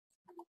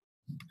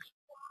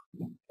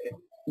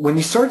when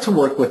you start to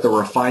work with the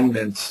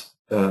refinement,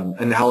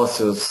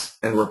 analysis,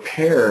 and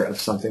repair of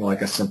something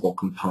like a simple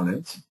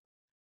component,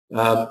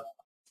 the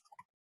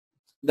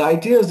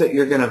idea is that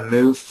you're going to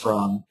move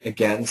from,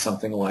 again,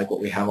 something like what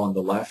we have on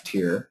the left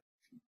here,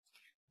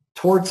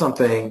 towards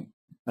something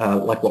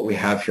like what we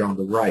have here on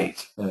the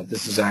right.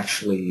 This is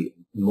actually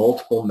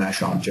multiple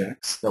mesh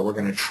objects that we're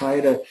going to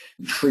try to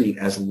treat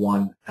as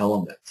one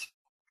element.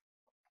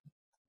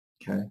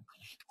 Okay,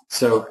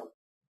 so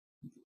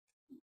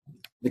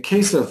the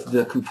case of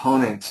the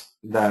component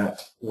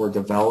that we're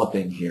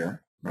developing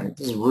here, right?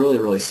 This is really,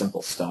 really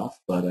simple stuff,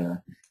 but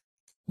let's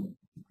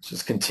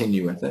just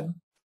continue with it.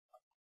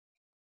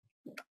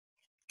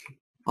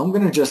 I'm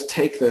going to just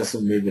take this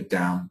and move it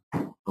down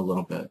a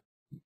little bit.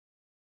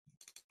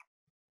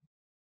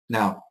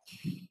 Now,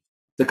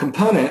 the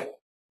component,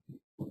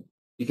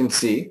 you can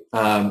see,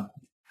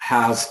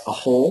 has a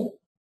hole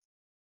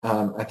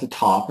at the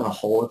top and a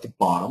hole at the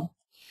bottom.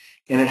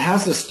 And it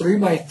has this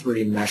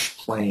 3x3 mesh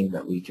plane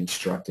that we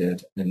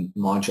constructed and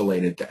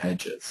modulated the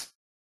edges.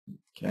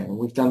 Okay, and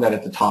we've done that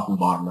at the top and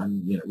bottom,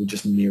 and we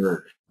just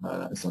mirrored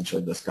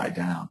essentially this guy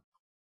down.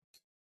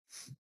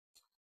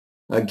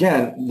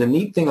 Again, the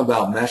neat thing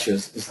about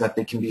meshes is that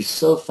they can be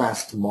so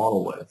fast to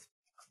model with.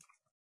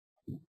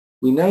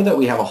 We know that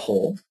we have a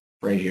hole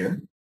right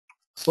here.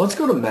 So let's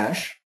go to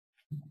mesh,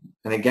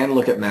 and again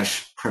look at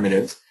mesh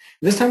primitives.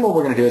 This time what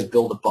we're going to do is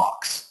build a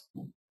box.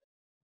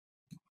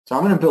 So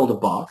I'm going to build a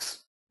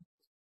box,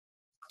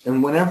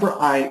 and whenever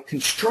I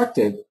construct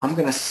it, I'm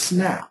going to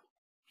snap.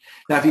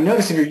 Now, if you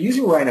notice, if you're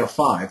using Rhino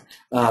 5,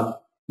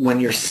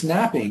 when you're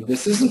snapping,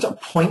 this isn't a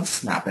point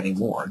snap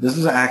anymore. This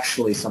is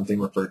actually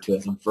something referred to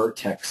as a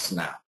vertex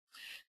snap.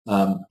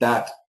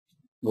 That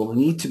will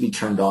need to be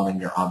turned on in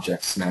your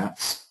object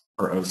snaps,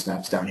 or O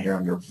snaps down here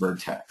on your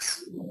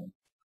vertex.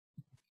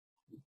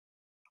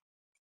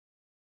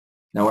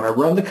 Now, when I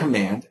run the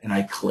command and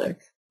I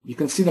click, you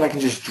can see that I can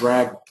just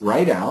drag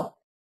right out,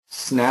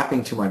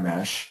 snapping to my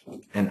mesh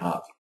and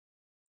up.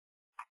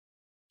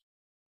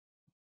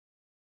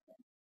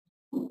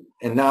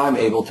 And now I'm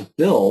able to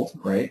build,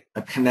 right,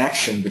 a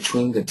connection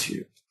between the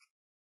two.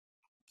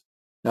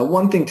 Now,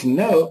 one thing to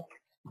note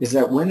is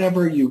that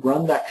whenever you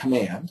run that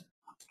command,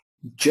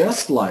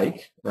 just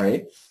like,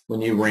 right,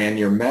 when you ran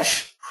your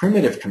mesh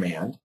primitive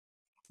command,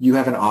 you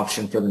have an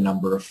option for the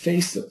number of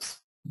faces.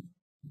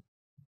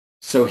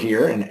 So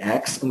here in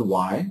X and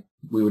Y,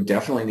 we would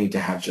definitely need to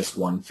have just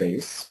one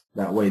face.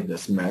 That way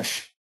this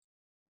mesh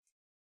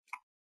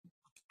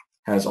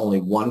has only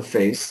one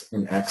face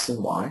in X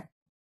and Y.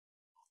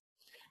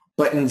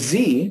 But in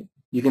Z,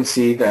 you can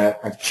see that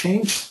I've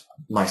changed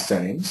my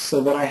settings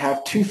so that I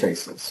have two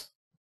faces.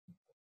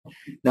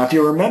 Now, if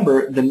you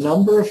remember, the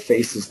number of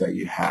faces that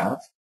you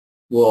have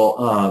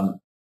will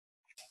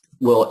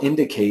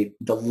indicate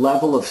the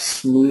level of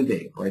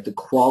smoothing, right, the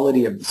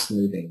quality of the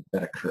smoothing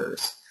that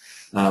occurs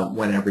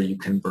whenever you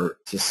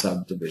convert to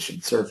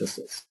subdivision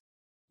surfaces.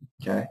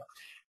 Okay.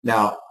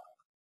 Now,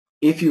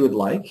 if you would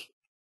like,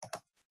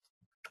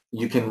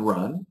 you can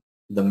run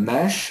the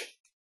mesh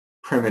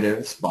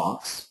primitives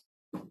box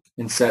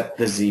and set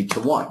the Z to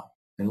 1.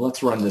 And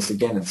let's run this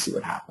again and see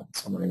what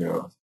happens. I'm going to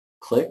go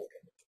click,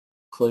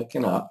 click,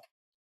 and up.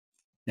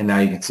 And now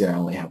you can see I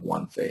only have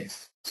one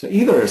face. So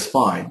either is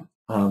fine,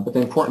 but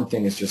the important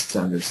thing is just to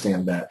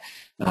understand that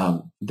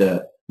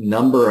the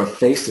number of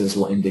faces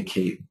will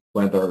indicate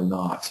whether or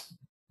not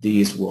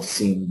these will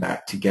seam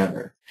back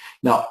together.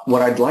 Now,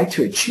 what I'd like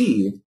to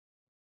achieve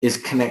is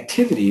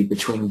connectivity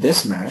between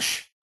this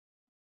mesh,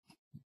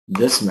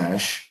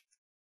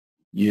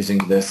 using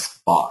this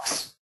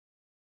box.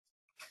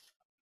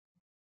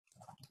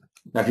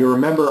 Now, if you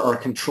remember our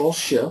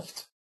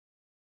Control-Shift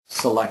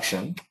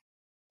selection,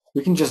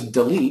 we can just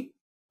delete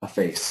a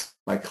face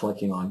by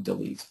clicking on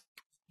Delete.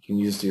 You can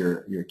use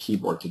your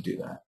keyboard to do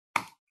that.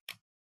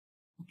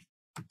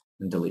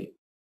 And delete.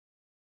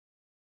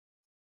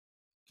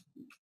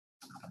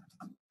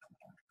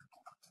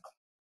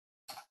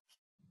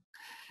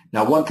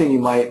 Now, one thing you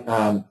might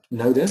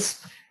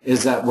notice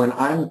is that when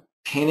I'm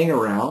painting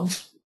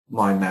around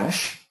my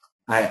mesh,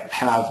 I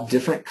have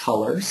different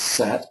colors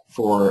set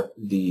for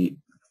the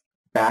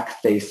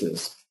back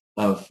faces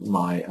of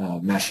my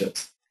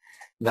meshes.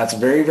 And that's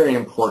very, very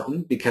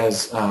important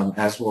because,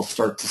 as we'll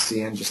start to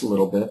see in just a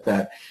little bit,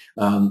 that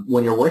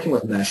when you're working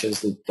with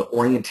meshes, the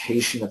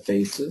orientation of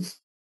faces,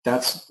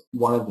 that's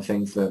one of the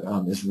things that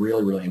is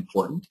really, really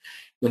important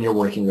when you're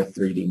working with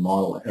 3D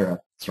modeling,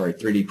 or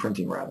 3D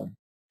printing rather.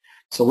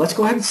 So let's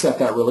go ahead and set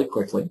that really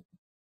quickly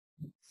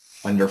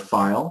under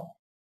File,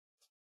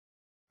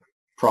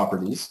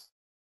 Properties.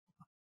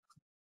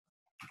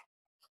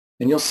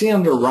 And you'll see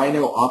under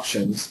Rhino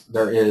Options,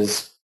 there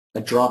is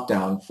a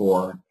drop-down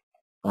for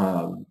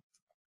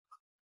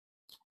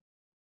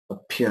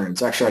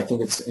appearance. Actually, I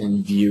think it's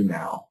in View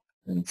now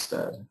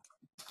instead.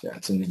 Yeah,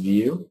 it's in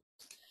View,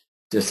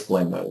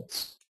 Display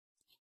Modes.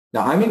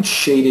 Now, I'm in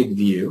Shaded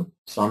View,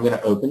 so I'm going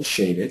to open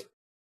Shaded.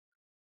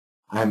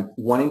 I'm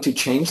wanting to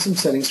change some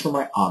settings for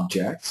my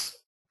objects,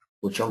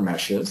 which are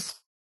meshes.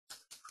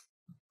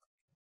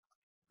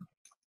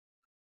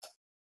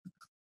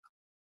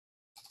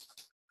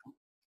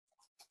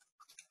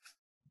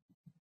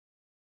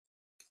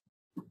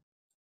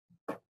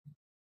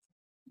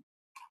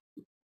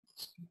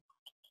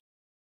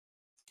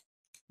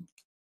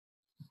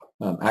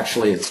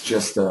 Actually, it's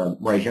just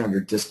right here under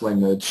display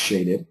mode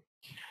shaded.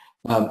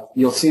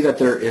 You'll see that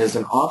there is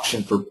an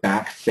option for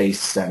back face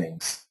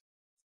settings.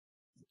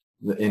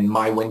 In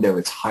my window,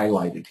 it's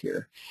highlighted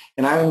here.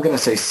 And I'm going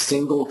to say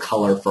single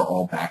color for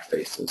all back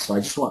faces. So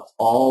I just want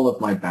all of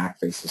my back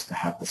faces to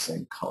have the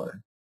same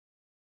color.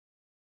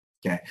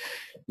 Okay.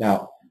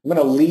 Now, I'm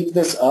going to leave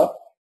this up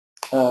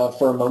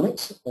for a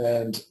moment.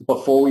 And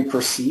before we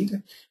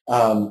proceed,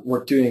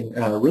 we're doing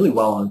really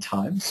well on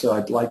time. So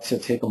I'd like to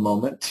take a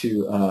moment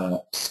to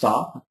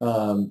stop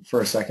for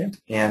a second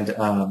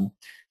and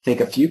take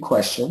a few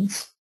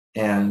questions.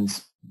 And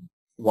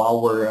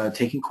while we're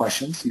taking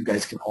questions, you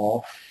guys can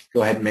all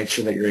go ahead and make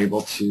sure that you're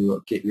able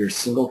to get your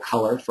single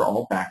color for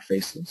all back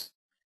faces.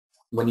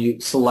 When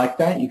you select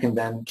that, you can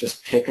then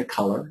just pick a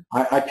color.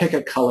 I pick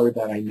a color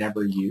that I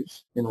never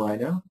use in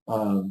Rhino,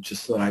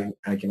 just so that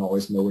I can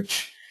always know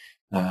which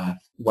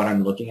what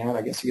I'm looking at,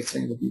 I guess you could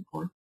say, in the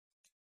viewport.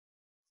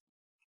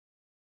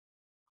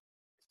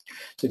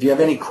 So if you have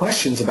any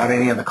questions about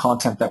any of the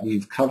content that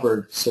we've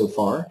covered so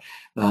far,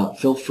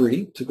 feel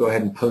free to go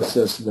ahead and post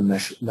those to the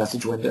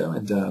message window,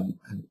 and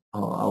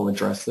I'll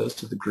address those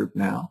to the group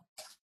now.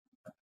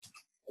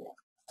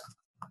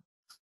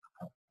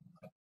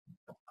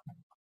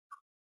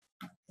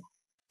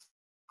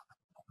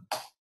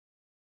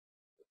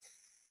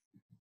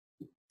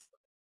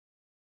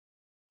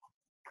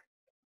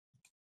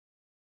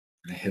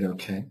 I hit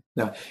OK.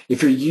 Now,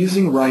 if you're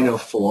using Rhino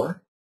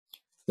 4,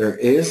 there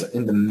is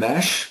in the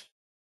Mesh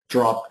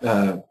drop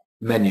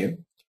menu,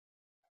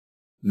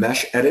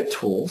 Mesh Edit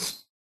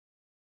Tools,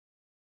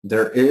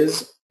 there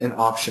is an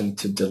option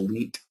to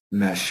delete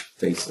mesh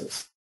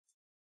faces.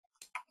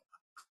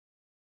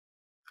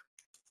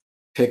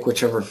 Pick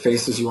whichever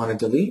faces you want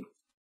to delete,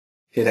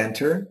 hit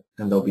Enter,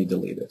 and they'll be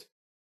deleted.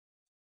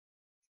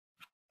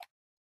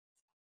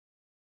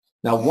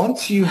 Now,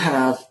 once you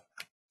have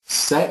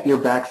set your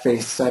back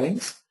face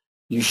settings,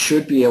 you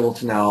should be able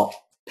to now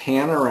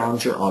pan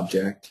around your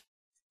object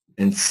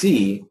and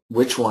see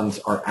which ones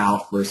are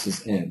out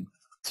versus in.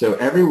 So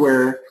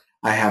everywhere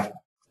I have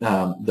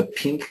the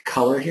pink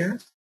color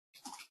here,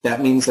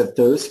 that means that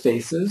those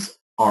faces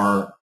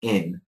are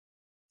in.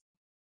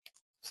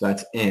 So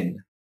that's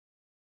in.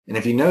 And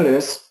if you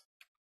notice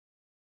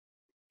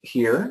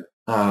here,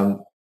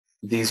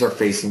 these are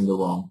facing the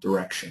wrong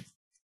direction.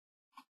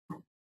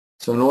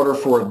 So in order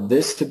for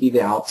this to be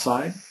the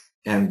outside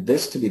and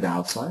this to be the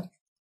outside,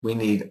 we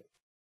need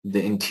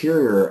the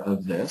interior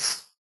of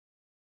this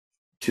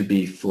to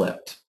be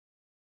flipped.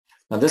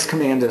 Now this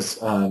command is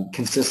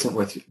consistent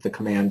with the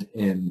command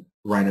in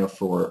Rhino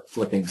for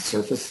flipping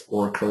surface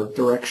or curve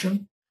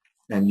direction,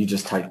 and you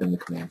just type in the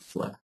command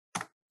flip.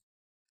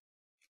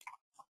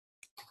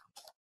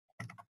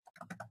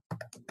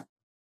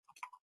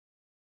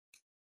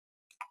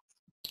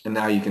 And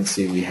now you can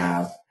see we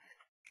have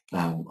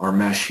our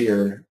mesh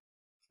here,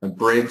 a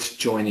bridge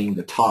joining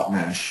the top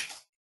mesh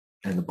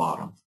and the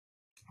bottom.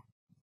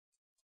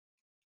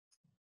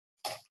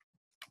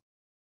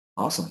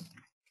 Awesome.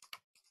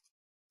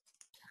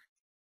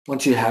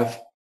 Once you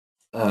have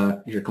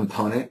your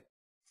component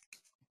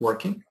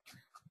working,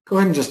 go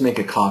ahead and just make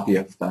a copy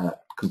of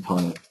that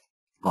component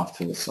off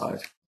to the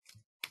side.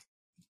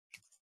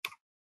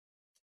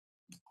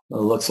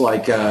 Well, it looks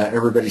like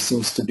everybody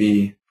seems to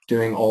be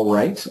doing all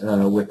right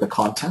with the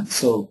content,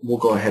 so we'll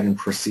go ahead and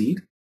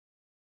proceed.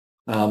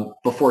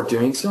 Before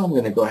doing so, I'm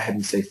going to go ahead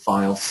and say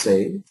File,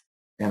 Save,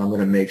 and I'm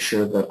going to make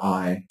sure that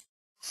I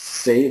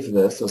save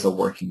this as a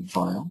working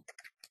file.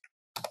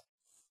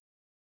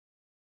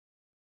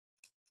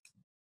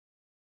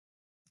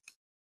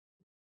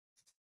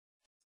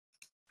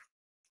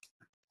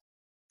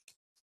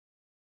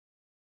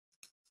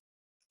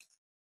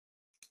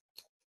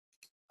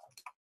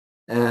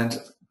 And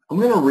I'm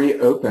going to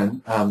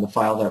reopen the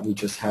file that we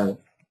just had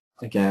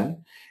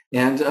again.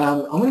 And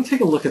I'm going to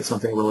take a look at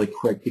something really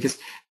quick, because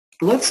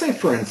let's say,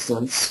 for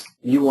instance,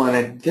 you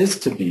wanted this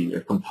to be your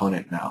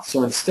component now.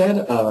 So instead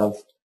of,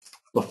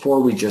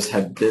 before we just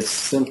had this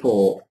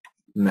simple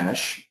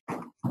mesh,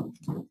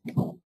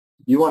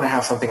 you want to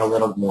have something a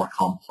little more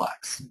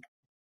complex.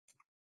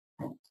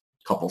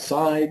 Couple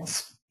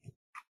sides,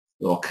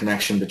 little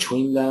connection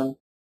between them.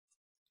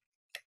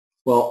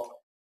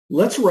 Well,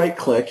 let's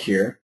right-click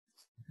here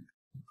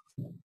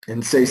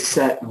and say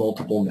Set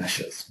Multiple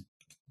Meshes.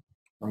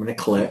 I'm going to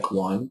click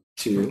 1,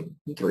 2,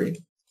 and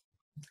 3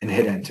 and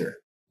hit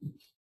Enter.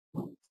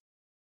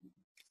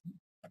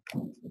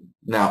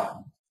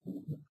 Now,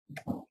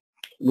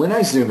 when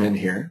I zoom in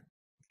here,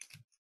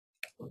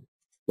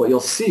 what you'll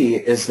see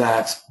is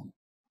that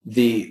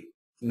the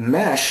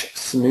mesh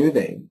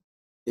smoothing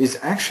is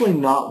actually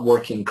not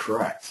working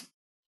correct,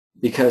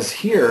 because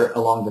here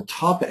along the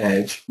top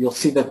edge, you'll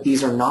see that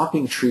these are not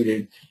being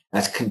treated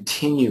as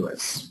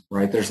continuous,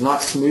 right? There's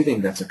not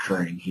smoothing that's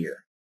occurring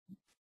here.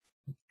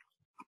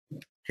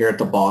 Here at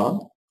the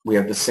bottom, we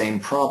have the same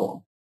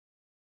problem.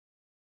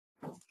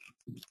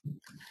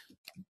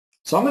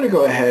 So I'm going to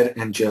go ahead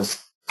and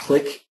just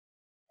click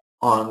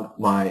on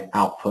my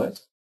output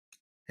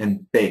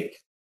and bake.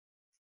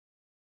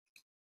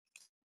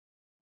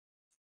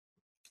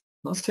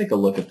 Let's take a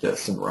look at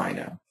this in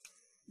Rhino.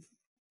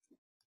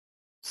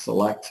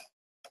 Select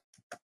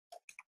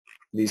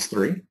these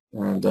three,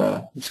 and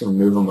I'm just going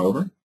to move them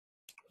over.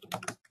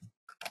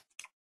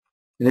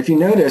 And if you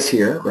notice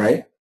here,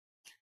 right,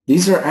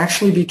 these are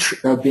actually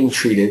being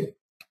treated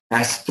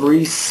as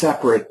three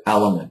separate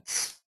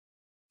elements,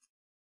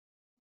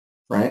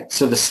 right?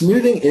 So the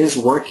smoothing is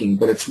working,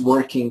 but it's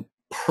working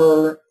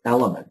per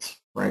element,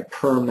 right,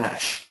 per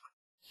mesh.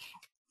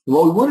 And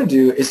what we want to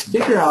do is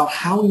figure out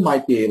how we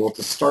might be able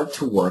to start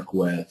to work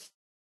with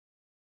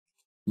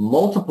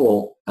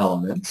multiple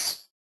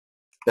elements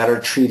that are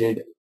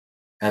treated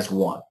as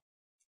one.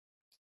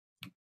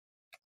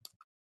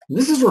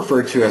 This is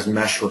referred to as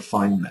mesh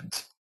refinement.